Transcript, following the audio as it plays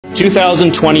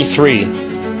2023,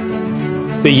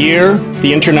 the year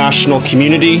the international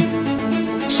community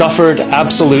suffered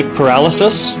absolute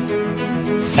paralysis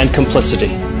and complicity.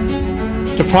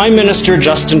 To Prime Minister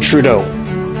Justin Trudeau,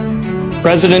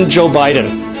 President Joe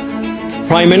Biden,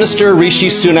 Prime Minister Rishi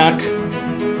Sunak,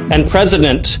 and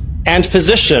President and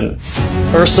physician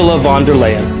Ursula von der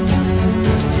Leyen,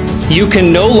 you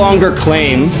can no longer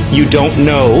claim you don't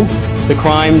know the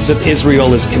crimes that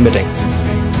Israel is committing.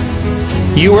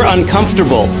 You were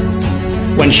uncomfortable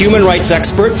when human rights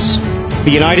experts,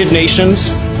 the United Nations,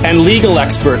 and legal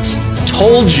experts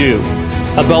told you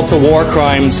about the war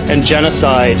crimes and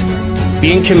genocide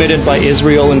being committed by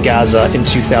Israel in Gaza in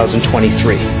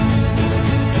 2023.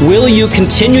 Will you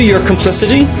continue your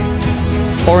complicity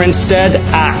or instead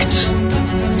act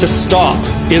to stop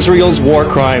Israel's war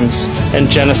crimes and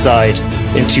genocide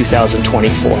in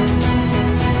 2024?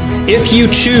 If you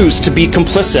choose to be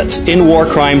complicit in war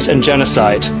crimes and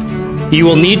genocide, you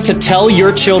will need to tell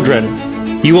your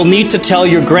children, you will need to tell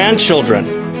your grandchildren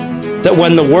that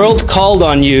when the world called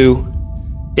on you,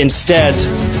 instead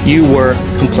you were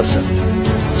complicit.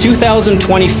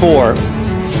 2024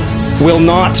 will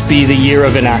not be the year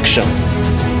of inaction.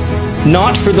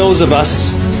 Not for those of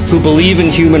us who believe in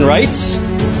human rights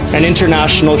and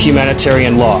international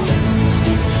humanitarian law.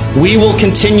 We will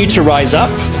continue to rise up,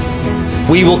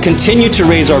 we will continue to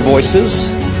raise our voices,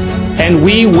 and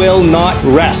we will not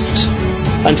rest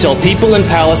until people in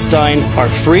Palestine are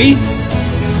free,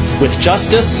 with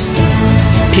justice,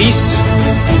 peace,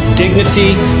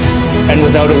 dignity, and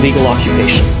without illegal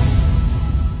occupation.